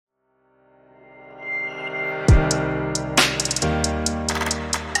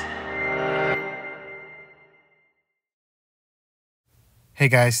Hey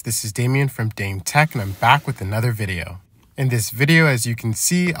guys, this is Damien from Dame Tech and I'm back with another video. In this video, as you can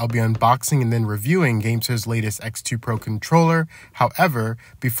see, I'll be unboxing and then reviewing GameSir's latest X2 Pro controller. However,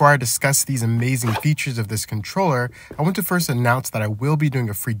 before I discuss these amazing features of this controller, I want to first announce that I will be doing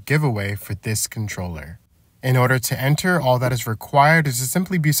a free giveaway for this controller. In order to enter, all that is required is to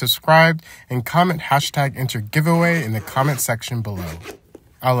simply be subscribed and comment #entergiveaway in the comment section below.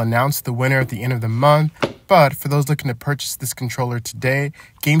 I'll announce the winner at the end of the month, but for those looking to purchase this controller today,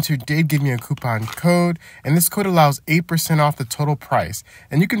 GameSir did give me a coupon code, and this code allows 8% off the total price,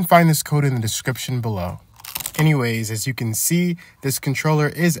 and you can find this code in the description below. Anyways, as you can see, this controller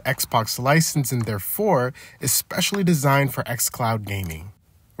is Xbox licensed and therefore is specially designed for xCloud gaming.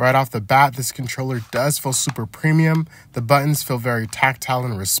 Right off the bat, this controller does feel super premium. The buttons feel very tactile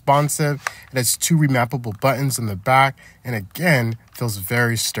and responsive. It has 2 remappable buttons on the back and again, feels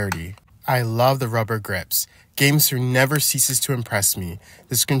very sturdy. I love the rubber grips. GameSir never ceases to impress me.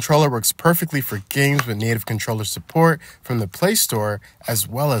 This controller works perfectly for games with native controller support from the Play Store as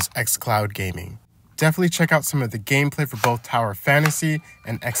well as xCloud gaming. Definitely check out some of the gameplay for both Tower Fantasy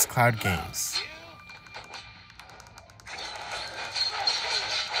and xCloud games.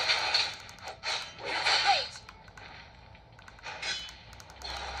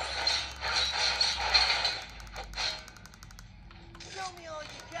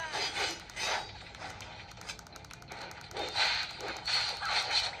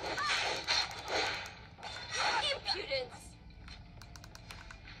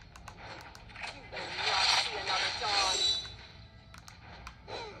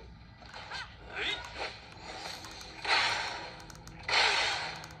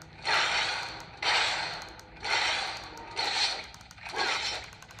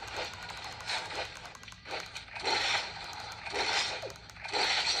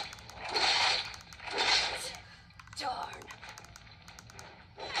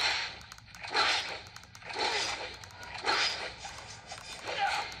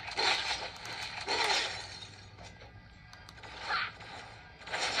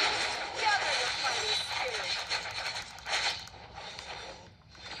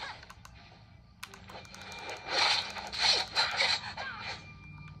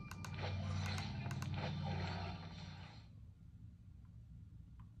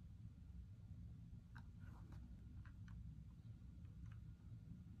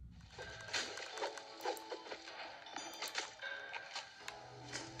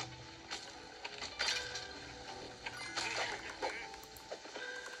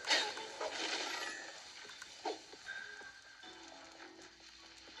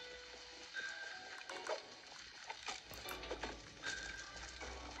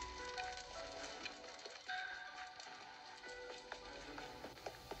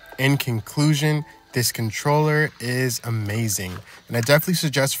 In conclusion, this controller is amazing, and I definitely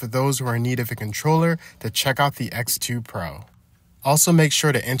suggest for those who are in need of a controller to check out the X2 Pro. Also make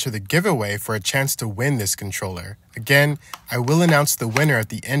sure to enter the giveaway for a chance to win this controller. Again, I will announce the winner at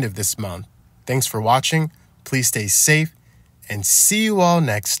the end of this month. Thanks for watching, please stay safe, and see you all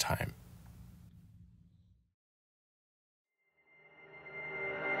next time.